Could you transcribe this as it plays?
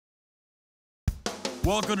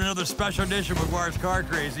Welcome to another special edition of McGuire's Car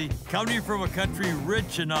Crazy, coming to you from a country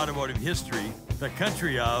rich in automotive history, the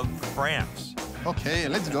country of France. Okay,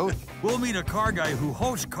 let's go. We'll meet a car guy who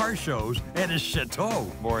hosts car shows at his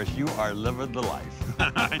chateau. Boris, you are living the life.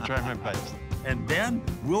 I try my best. And then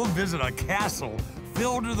we'll visit a castle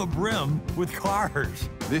filled to the brim with cars.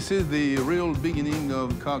 This is the real beginning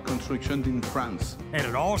of car construction in France. And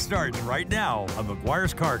it all starts right now on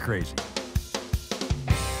McGuire's Car Crazy.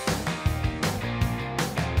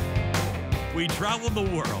 We travel the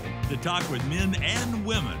world to talk with men and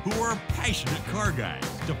women who are passionate car guys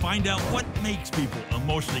to find out what makes people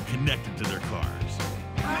emotionally connected to their cars.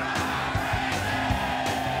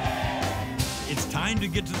 It's time to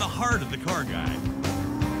get to the heart of the car guy.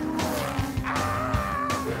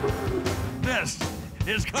 This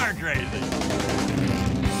is Car Crazy.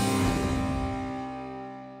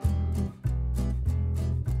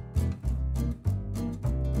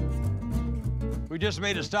 We just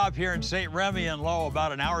made a stop here in Saint-Rémy-en-Laye,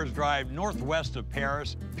 about an hour's drive northwest of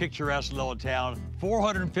Paris. Picturesque little town.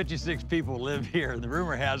 456 people live here, and the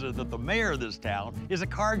rumor has it that the mayor of this town is a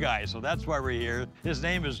car guy, so that's why we're here. His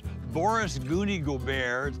name is Boris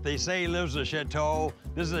Gouni-Gobert. They say he lives in a chateau.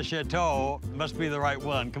 This is a chateau. Must be the right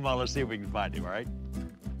one. Come on, let's see if we can find him, all right?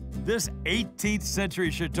 This 18th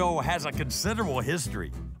century chateau has a considerable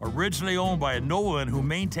history. Originally owned by a nobleman who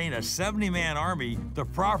maintained a 70-man army, the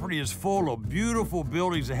property is full of beautiful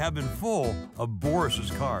buildings that have been full of Boris's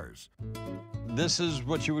cars. This is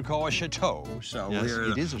what you would call a chateau. So yes,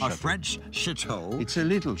 it is a chateau. French chateau. It's a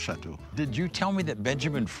little chateau. Did you tell me that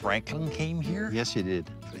Benjamin Franklin came here? Yes, he did.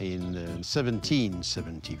 In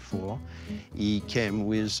 1774, he came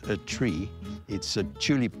with a tree. It's a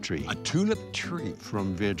tulip tree. A tulip tree?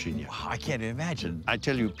 From Virginia. Wow, I can't imagine. I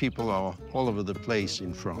tell you, people are all over the place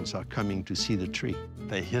in France are coming to see the tree.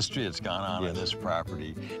 The history that's gone on in this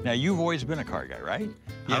property. Now, you've always been a car guy, right?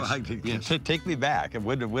 Yes. Yes. Take me back.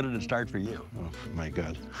 When did it start for you? Oh, my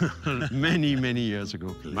God. many, many years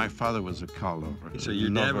ago. My father was a car lover. So your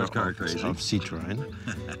dad was car crazy? Of Citroën.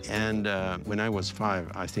 And when I was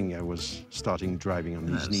 5, I think I was starting driving on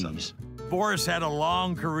his knees. Boris had a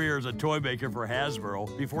long career as a toy maker for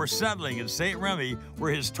Hasbro before settling in Saint-Rémy,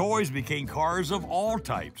 where his toys became cars of all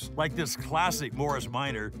types, like this classic Morris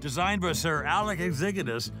Minor, designed by Sir Alec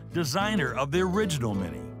Exiguus, designer of the original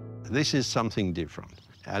Mini. This is something different.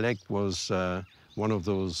 Alec was one of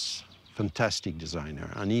those fantastic designers,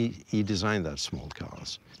 and he designed that small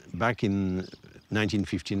cars. Back in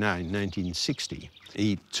 1959, 1960,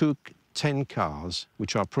 he took 10 cars,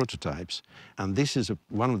 which are prototypes, and this is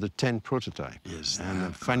one of the 10 prototypes. Yes.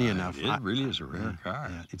 And funny enough... It really is a rare car.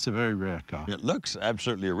 Yeah, it's a very rare car. It looks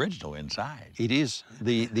absolutely original inside. It is.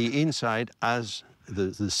 The inside, as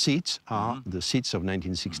the seats are the seats of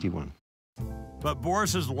 1961. But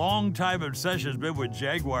Boris's long-time obsession has been with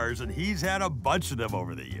Jaguars, and he's had a bunch of them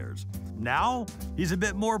over the years. Now, he's a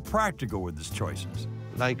bit more practical with his choices.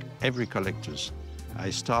 Like every collector's, I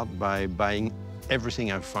start by buying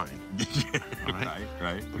everything I find.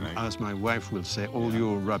 Right. As my wife will say, all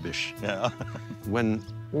your rubbish. Yeah. When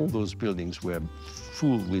all those buildings were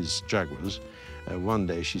full with Jaguars, one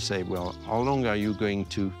day she said, well, how long are you going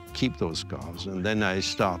to keep those cars? And then I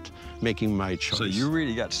start making my choice. So you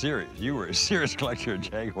really got serious. You were a serious collector of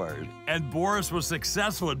Jaguars. And Boris was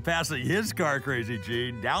successful in passing his car crazy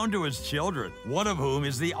gene down to his children, one of whom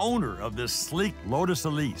is the owner of this sleek Lotus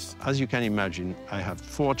Elise. As you can imagine, I have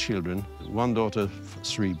 4 children, 1 daughter,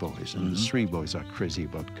 3 boys, and the 3 boys are crazy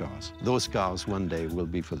about cars. Those cars one day will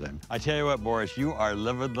be for them. I tell you what, Boris, you are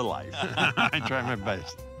living the life. I try my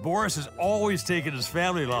best. Boris has always taken his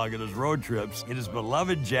family along on his road trips in his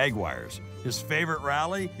beloved Jaguars. His favorite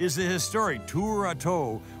rally is the historic Tour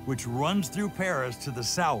Auto, which runs through Paris to the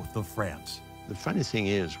south of France. The funny thing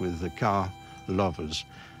is, with the car lovers,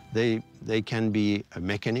 they can be a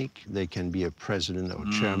mechanic, they can be a president or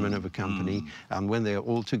chairman of a company, and when they're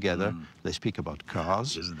all together, they speak about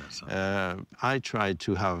cars. Isn't that something? I try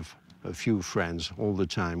to have a few friends all the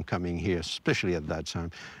time coming here, especially at that time.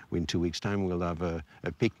 In 2 weeks' time, we'll have a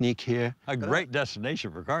picnic here. A great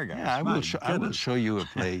destination for car guys. Yeah, I will show you a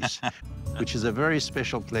place, which is a very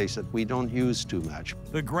special place that we don't use too much.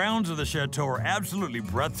 The grounds of the chateau are absolutely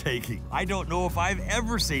breathtaking. I don't know if I've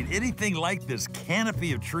ever seen anything like this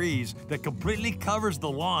canopy of trees that completely covers the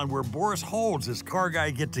lawn where Boris holds his car guy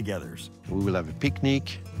get-togethers. We will have a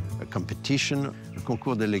picnic, a competition, a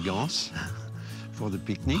concours d'élégance. For the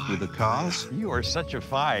picnic with the cars. You are such a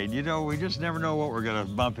find. You know, we just never know what we're going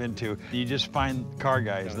to bump into. You just find car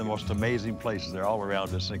guys the most amazing places. They're all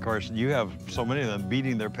around us. And of course, you have so many of them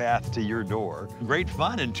beating their path to your door. Great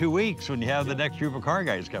fun in 2 weeks when you have the next group of car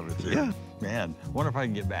guys coming through. Yeah. Man, wonder if I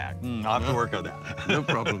can get back. I'll have to work on that. No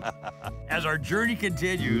problem. As our journey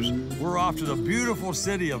continues, we're off to the beautiful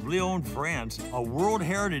city of Lyon, France, a World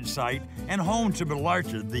Heritage Site and home to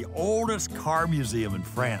Malartre, the oldest car museum in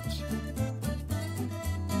France.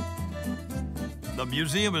 The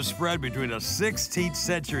museum is spread between a 16th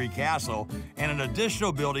century castle and an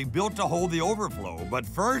additional building built to hold the overflow. But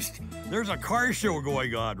first, there's a car show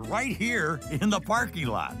going on right here in the parking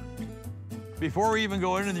lot. Before we even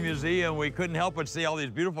go into the museum, we couldn't help but see all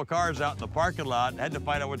these beautiful cars out in the parking lot. Had to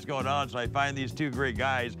find out what's going on, so I find these two great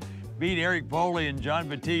guys. Meet Eric Foley and John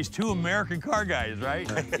Baptiste, two American car guys, right?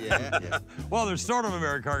 Yeah. Well, they're sort of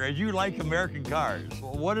American car guys. You like American cars.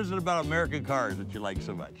 Well, what is it about American cars that you like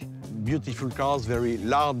so much? Beautiful cars, very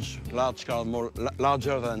large cars, more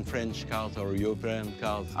larger than French cars or European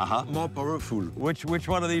cars. More powerful. Which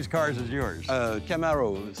one of these cars is yours?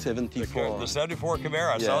 Camaro 74. The 74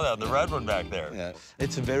 Camaro, I saw that, the red one back there. Yeah.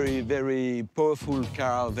 It's a very, very powerful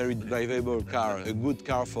car, very drivable car, a good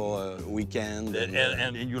car for a weekend.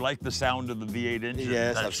 And you like the sound of the V8 engine?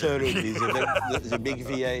 Yes, absolutely. the big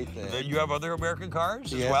V8. You have other American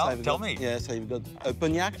cars as yes, well? Tell me. Yes, I've got a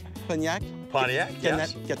Pontiac,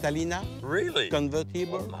 yes. Catalina. Really?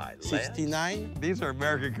 Convertible, Oh, my 69. These are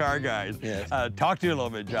American car guys. Yes. Talk to you a little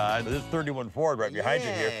bit, John. This is 31 Ford right behind you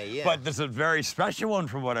here. Yeah. But this is a very special one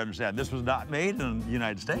from what I understand. This was not made in the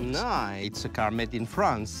United States. No, it's a car made in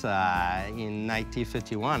France in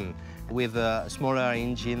 1951 with a smaller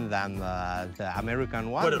engine than the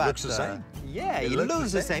American one. But it looks the same. Yeah, it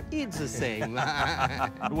looks the same. It's the same.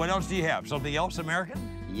 What else do you have? Something else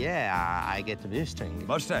American? Yeah, I get a Mustang.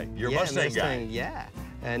 Mustang. You're a Yeah, Mustang guy. Yeah.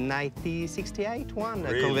 A 1968 one,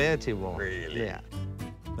 Really? a convertible. Really? Yeah.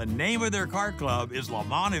 The name of their car club is La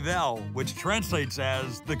Manivelle, which translates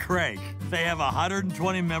as the Crank. They have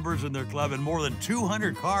 120 members in their club and more than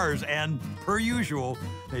 200 cars, and per usual,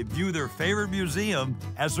 they view their favorite museum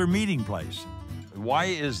as their meeting place. Why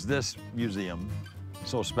is this museum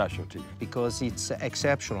so special to you? Because it's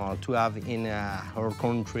exceptional to have in our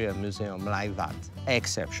country a museum like that.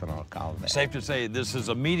 Exceptional car there. Safe to say this is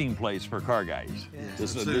a meeting place for car guys.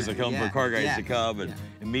 This is a come for car guys to come and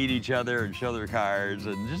meet each other and show their cars,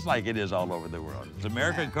 and just like it is all over the world. It's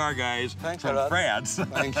American car guys Thanks from a lot. France.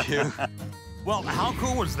 Thank you. Well, how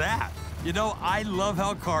cool was that? You know, I love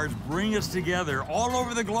how cars bring us together all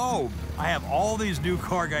over the globe. I have all these new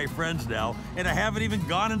car guy friends now, and I haven't even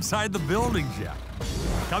gone inside the buildings yet.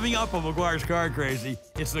 Coming up on McGuire's Car Crazy,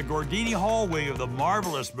 it's the Gordini hallway of the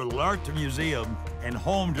marvelous Malartre Museum and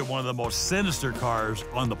home to one of the most sinister cars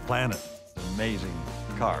on the planet. Amazing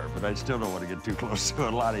car, but I still don't want to get too close to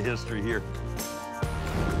a lot of history here.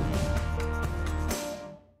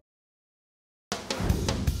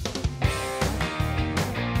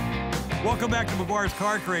 Welcome back to McGuire's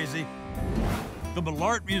Car Crazy. The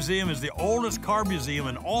Malartre Museum is the oldest car museum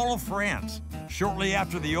in all of France. Shortly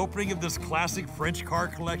after the opening of this classic French car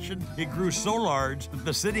collection, it grew so large that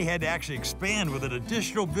the city had to actually expand with an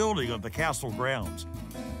additional building on the castle grounds.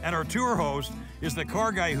 And our tour host is the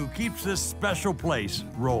car guy who keeps this special place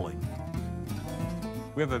rolling.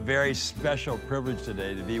 We have a very special privilege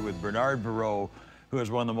today to be with Bernard Verreau, who is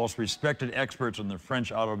one of the most respected experts in the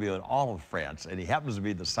French automobile in all of France. And he happens to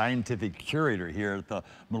be the scientific curator here at the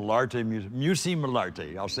Malartre Musée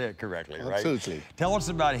Malartre. I'll say it correctly, right? Absolutely. Tell us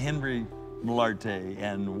about Henry Malartre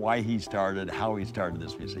and why he started, how he started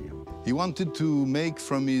this museum. He wanted to make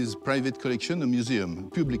from his private collection a museum,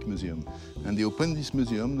 a public museum. And he opened this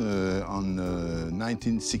museum on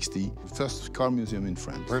 1960, first car museum in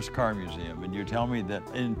France. First car museum. And you tell me that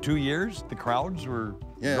in 2 years, the crowds were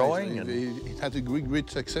growing? It had a great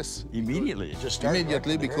success. Immediately, it just started.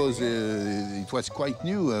 Immediately, because it was quite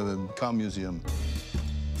new, car museum.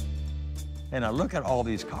 And I look at all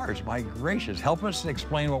these cars, my gracious, help us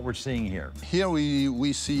explain what we're seeing here. Here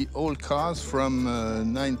we see old cars from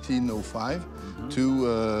 1905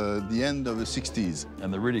 to the end of the 60s.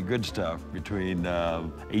 And the really good stuff between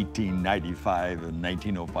 1895 and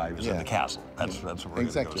 1905 is in the castle. That's what we're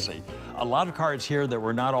going to see. A lot of cars here that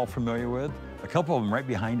we're not all familiar with. A couple of them right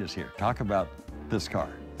behind us here. Talk about this car.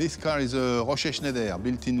 This car is a Rocher Schneider,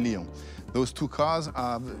 built in Lyon. Those two cars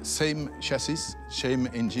have same chassis, same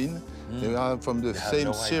engine. They are from the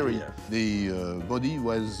same series. The body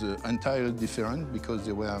was entirely different because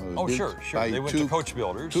they were built by They went to coach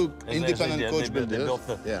builders. Two independent coach builders. They built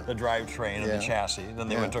the drivetrain and the chassis, then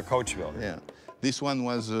they went to a coach builder. Yeah. This one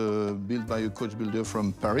was built by a coach builder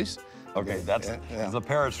from Paris. Okay, that's the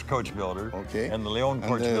Paris coach builder. Okay. And the Lyon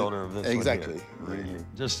coach builder of this exactly. one here. Really.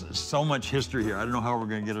 Just so much history here. I don't know how we're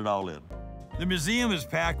going to get it all in. The museum is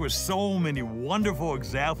packed with so many wonderful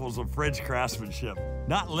examples of French craftsmanship,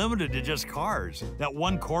 not limited to just cars. That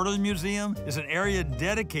one corner of the museum is an area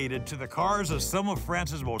dedicated to the cars of some of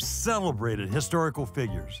France's most celebrated historical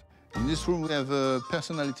figures. In this room, we have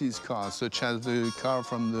personalities cars, such as the car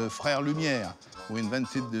from the Frères Lumière, who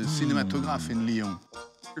invented the cinematograph in Lyon.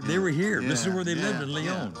 They were here. Yeah, this is where they lived in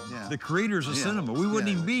Lyon. The creators of cinema. We wouldn't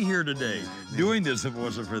even be here today doing this if it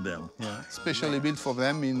wasn't for them. Specially built for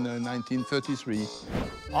them in 1933.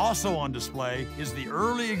 Also on display is the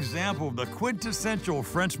early example of the quintessential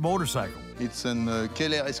French motorcycle. It's an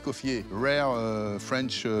Keller Escoffier, rare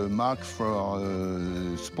French mark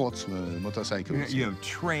for sports motorcycles. You have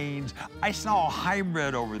trains. I saw a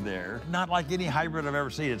hybrid over there, not like any hybrid I've ever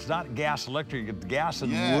seen. It's not gas electric, it's gas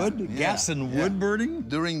and wood, gas and wood burning.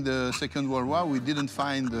 During the Second World War, we didn't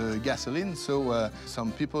find gasoline, so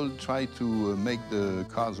some people tried to make the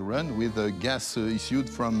cars run with gas issued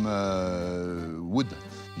from wood.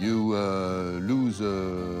 You lose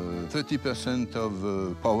 30%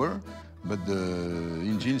 of power, but the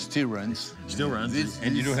engine still runs. Still runs,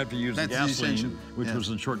 and you don't have to use the gasoline, which was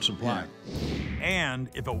in short supply. And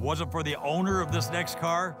if it wasn't for the owner of this next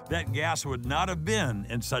car, that gas would not have been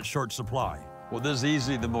in such short supply. Well, this is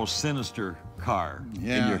easily the most sinister car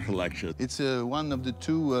in your collection. It's one of the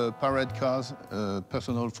two parade cars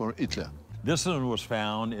personal for Hitler. This one was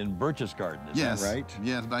found in Birch's Garden, is that right?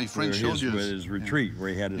 Yes, by French soldiers. His retreat, where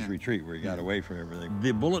he had his retreat, where he got away from everything.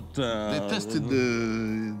 The bullet... they tested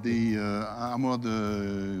the armored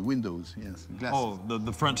windows, glasses. Oh,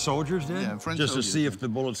 the French soldiers did? Yeah, French Just soldiers, to see if the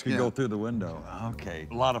bullets could go through the window. Okay.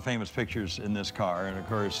 A lot of famous pictures in this car, and of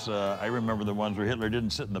course, I remember the ones where Hitler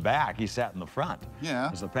didn't sit in the back, he sat in the front.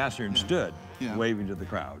 As a passenger and stood, waving to the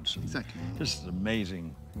crowds. Exactly. This is an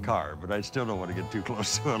amazing car, but I still don't want to get too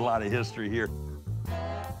close to a lot of history here.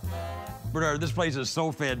 Bernard, this place is so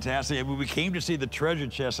fantastic. I mean, we came to see the treasure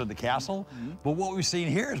chest of the castle, but what we've seen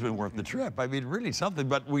here has been worth the trip. I mean, really something,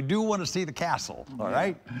 but we do want to see the castle, all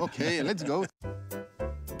right? Okay, let's go.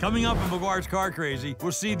 Coming up in McGuire's Car Crazy,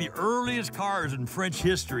 we'll see the earliest cars in French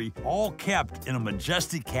history, all kept in a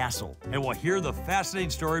majestic castle. And we'll hear the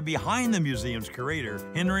fascinating story behind the museum's curator,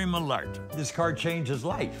 Henry Malartre. This car changed his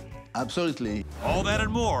life. Absolutely. All that and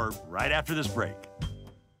more right after this break.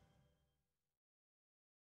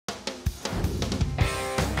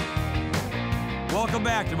 Welcome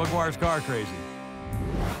back to McGuire's Car Crazy.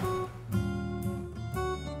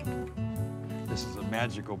 This is a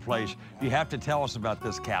magical place. You have to tell us about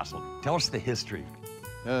this castle. Tell us the history.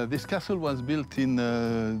 This castle was built in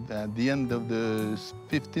at the end of the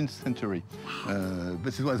 15th century,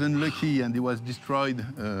 but it was unlucky and it was destroyed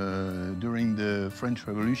during the French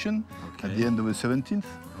Revolution at the end of the 17th.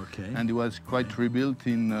 And it was quite rebuilt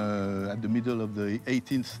in at the middle of the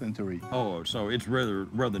 18th century. Oh, so it's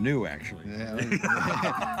rather new, actually.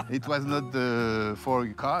 It was not for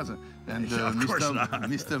cars. And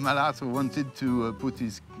Mr. Malartre wanted to put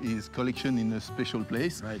his collection in a special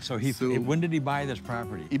place. Right. So when did he buy this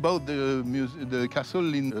property? He bought the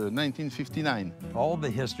castle in 1959. All the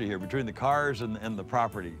history here between the cars and the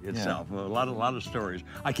property itself. A lot of stories.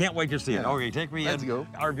 I can't wait to see it. Okay, take me in. Let's go.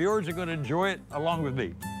 Our viewers are going to enjoy it along with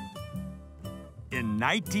me. In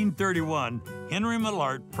 1931, Henry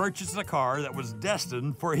Malartre purchased a car that was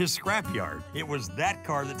destined for his scrapyard. It was that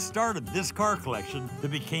car that started this car collection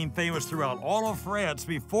that became famous throughout all of France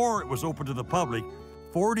before it was open to the public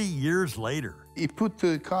 40 years later. He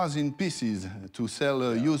put cars in pieces to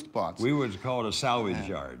sell used parts. We would call it a salvage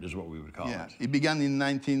yard, is what we would call it. He began in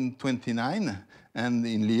 1929 and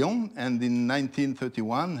in Lyon, and in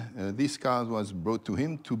 1931, this car was brought to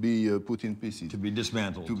him to be put in pieces. To be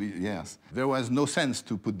dismantled. Yes. There was no sense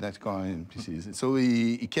to put that car in pieces. So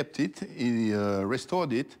he kept it, he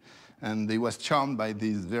restored it, and he was charmed by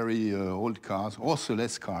these very old cars,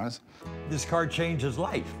 horseless cars. This car changed his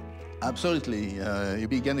life. Absolutely. He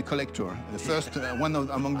began a collector, the first,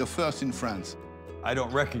 among the first in France. I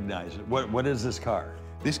don't recognize it. What is this car?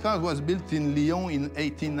 This car was built in Lyon in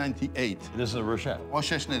 1898. This is a Rochette?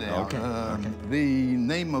 Rochette Schneider. Okay. The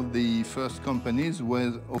name of the first companies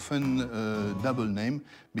was often a double name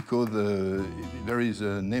because there is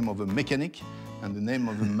a name of a mechanic and the name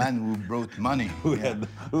of the man who brought money. Who had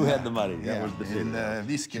the money? That was the In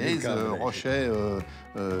this case, Rochette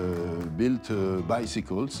built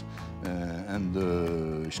bicycles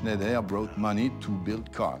and Schneider brought money to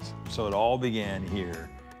build cars. So it all began here,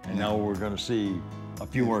 and now we're going to see a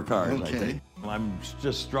few more cars, I think. I'm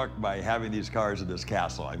just struck by having these cars in this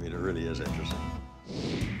castle. I mean, it really is interesting.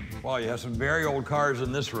 Wow, you have some very old cars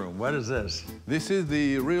in this room. What is this? This is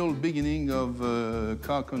the real beginning of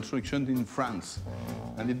car construction in France.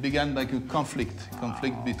 And it began like a conflict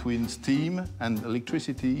between steam and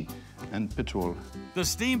electricity and petrol. The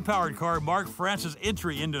steam-powered car marked France's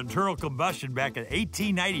entry into internal combustion back in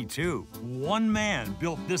 1892. One man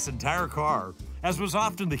built this entire car, as was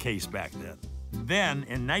often the case back then. Then,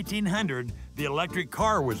 in 1900, the electric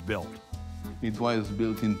car was built. It was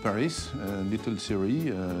built in Paris, little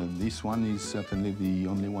series. This one is certainly the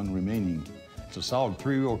only one remaining. It's a solid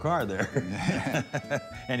three-wheel car there.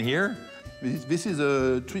 And here? This is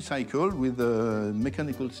a tricycle with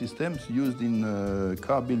mechanical systems used in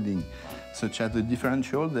car building, such as the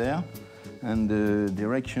differential there, and the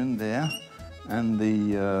direction there, and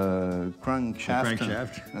the crankshaft,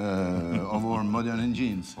 of our modern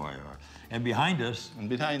engines. And behind us,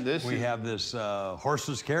 we have this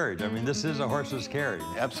horseless carriage. I mean, this is a horseless carriage.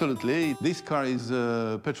 Absolutely. This car is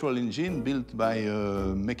a petrol engine built by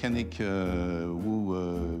a mechanic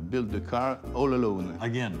who built the car all alone.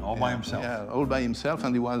 Again, all by himself. Yeah, all by himself,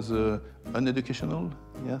 and he was uneducational,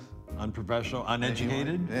 yes. Unprofessional,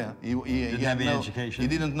 uneducated? Yeah. He didn't have any education? He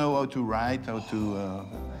didn't know how to write,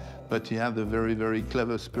 but he had a very, very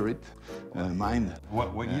clever spirit, mind.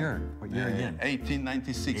 What year? What year again?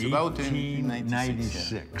 1896, about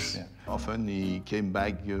 1896. Yeah. Often he came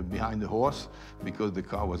back behind the horse because the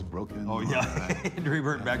car was broken. Oh, yeah. To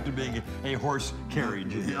revert back to being a horse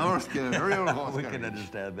carriage. Horse carriage, a real horse We carriage. can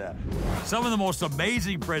understand that. Some of the most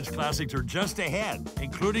amazing French classics are just ahead,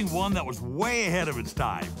 including one that was way ahead of its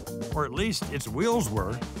time. Or at least its wheels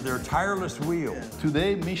were. They're tireless wheels.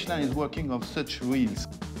 Today, Michelin is working on such wheels.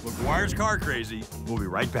 McGuire's Car Crazy. We'll be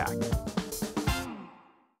right back.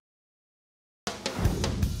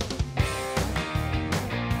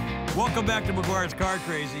 Welcome back to McGuire's Car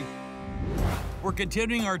Crazy. We're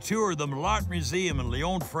continuing our tour of the Malartre Museum in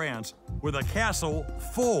Lyon, France, with a castle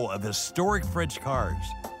full of historic French cars.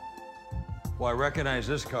 Well, I recognize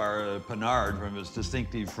this car, Pinard, from its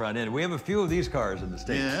distinctive front end. We have a few of these cars in the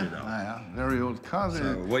States, Yeah, you know. very old cars.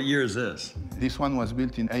 So, what year is this? This one was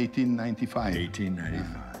built in 1895.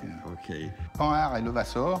 1895. Yeah. Okay. Pinard and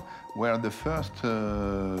Levasseur were the first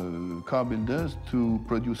car builders to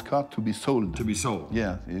produce cars to be sold. To be sold.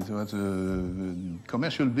 Yeah, it was a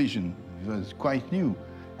commercial vision. It was quite new.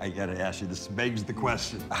 I gotta ask you, this begs the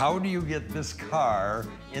question. How do you get this car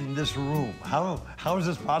in this room? How is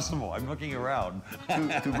this possible? I'm looking around.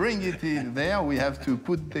 To bring it in there, we have to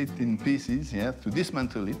put it in pieces, yeah, to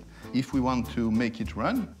dismantle it. If we want to make it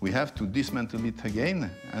run, we have to dismantle it again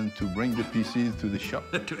and to bring the pieces to the shop.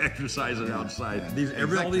 To exercise it outside.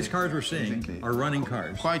 Yeah. All these cars we're seeing are running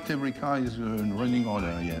cars. Quite every car is in running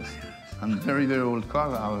order, yes. And very, very old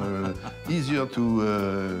cars are easier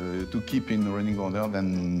to keep in running order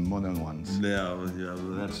than modern ones. Yeah,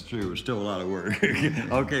 that's true. It's still a lot of work.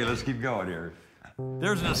 Okay, let's keep going here.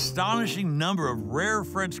 There's an astonishing number of rare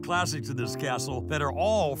French classics in this castle that are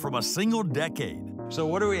all from a single decade. So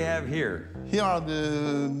what do we have here? Here are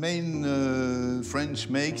the main French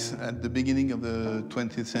makes at the beginning of the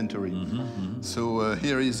 20th century. So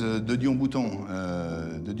here is the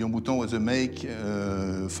Dion-Bouton. The Dion-Bouton was a make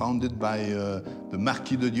founded by the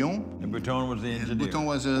Marquis de Dion. And Bouton was the engineer. Bouton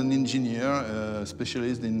was an engineer,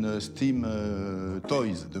 specialist in steam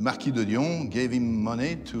toys. The Marquis de Dion gave him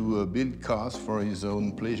money to build cars for his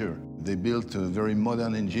own pleasure. They built very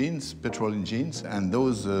modern engines, petrol engines, and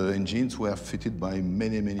those engines were fitted by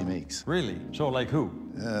many, many makes. Really? So like who?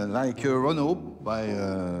 Like Renault, by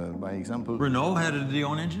example. Renault had a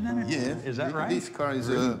Dion engine in it? Yeah. Is that right? This car is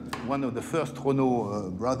one of the first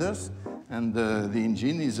Renault brothers, and the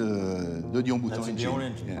engine is the Dion-Bouton engine. That's a Dion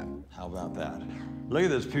engine? Yeah. How about that? Look at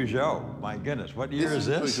this Peugeot. My goodness, what year is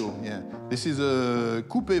this? Peugeot, yeah. This is a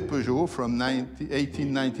coupe Peugeot from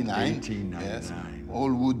 1899. 1899. Yes.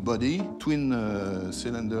 All wood body, twin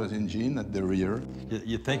cylinders engine at the rear.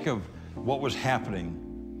 You think of what was happening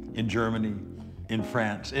in Germany, in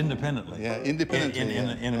France, independently. Yeah, independently.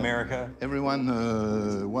 In America.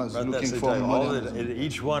 Everyone was looking for modernism.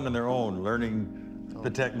 Each one on their own, learning the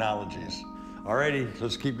technologies. Alrighty,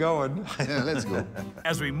 let's keep going. Yeah, let's go.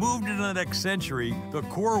 As we moved into the next century, the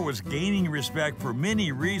core was gaining respect for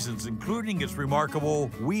many reasons, including its remarkable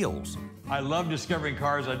wheels. I love discovering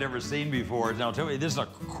cars I've never seen before. Now tell me, this is a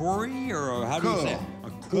Corey or how do you say it?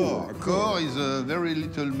 A Core. Core is a very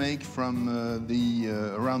little make from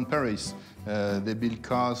around Paris. They build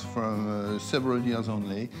cars from several years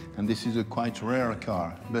only, and this is a quite rare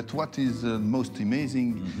car. But what is most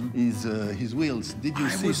amazing is his wheels. Did you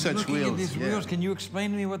see such wheels? At these wheels. Can you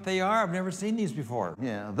explain to me what they are? I've never seen these before.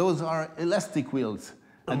 Yeah, those are elastic wheels.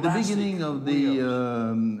 At the beginning of the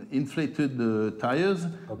inflated tires,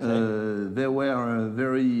 they were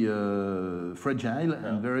very fragile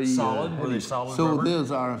and very solid. Were they solid so rubber?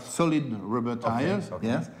 those are solid rubber tires,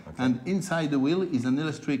 yes. And inside the wheel is an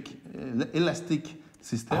elastic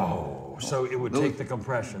system. Oh, so it would take the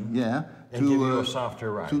compression. Yeah. And give you a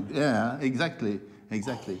softer ride. Yeah, exactly.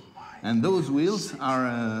 And those wheels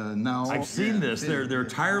are now... I've seen this. They're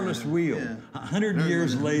tireless wheel. 100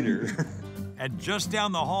 years later. And just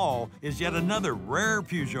down the hall is yet another rare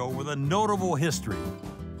Peugeot with a notable history.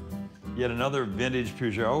 Yet another vintage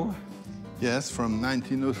Peugeot. Yes, from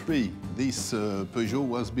 1903. This Peugeot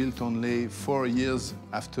was built only 4 years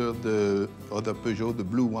after the other Peugeot, the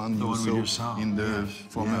blue one you saw in the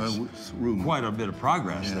former room. Quite a bit of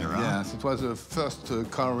progress there, huh? Yes, it was the first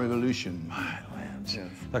car revolution. My lands. Yes.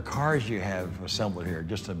 The cars you have assembled here are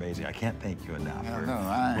just amazing. I can't thank you enough.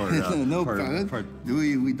 No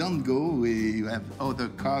problem. We don't go. We have other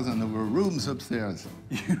cars in our rooms upstairs.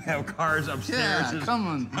 You have cars upstairs? Yeah, come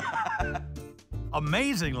on.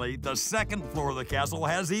 Amazingly, the second floor of the castle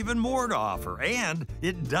has even more to offer, and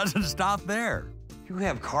it doesn't stop there. You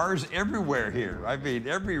have cars everywhere here. I mean,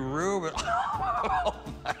 every room. Oh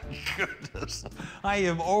my goodness. I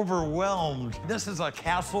am overwhelmed. This is a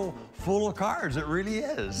castle full of cars. It really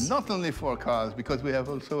is. Not only for cars, because we have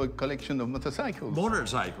also a collection of motorcycles.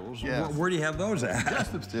 Motorcycles? Yes. Where do you have those at?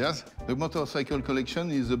 Just upstairs. The motorcycle collection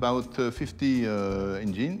is about 50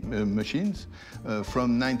 machines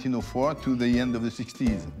from 1904 to the end of the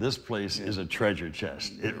 60s. This place is a treasure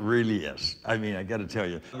chest. It really is. I mean, I got to tell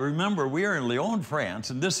you. Remember, we are in Lyon, France,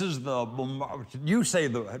 and this is you say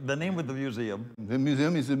the name of the museum. The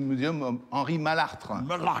museum is the Museum of Henri Malartre.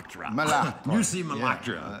 Malartre. You see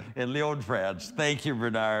Malartre in Lyon, France. Thank you,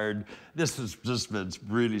 Bernard. This has just been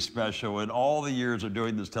really special. In all the years of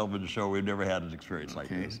doing this television show, we've never had an experience like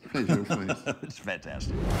this. It's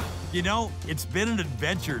fantastic. You know, it's been an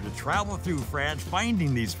adventure to travel through France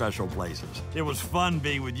finding these special places. It was fun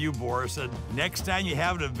being with you, Boris, and next time you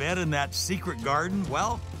have an event in that secret garden,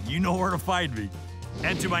 well, you know where to find me.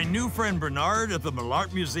 And to my new friend Bernard at the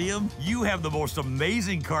Malartre Museum, you have the most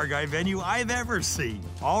amazing car guy venue I've ever seen.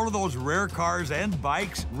 All of those rare cars and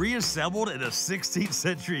bikes reassembled in a 16th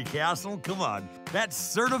century castle. Come on, that's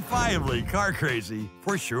certifiably car crazy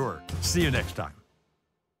for sure. See you next time.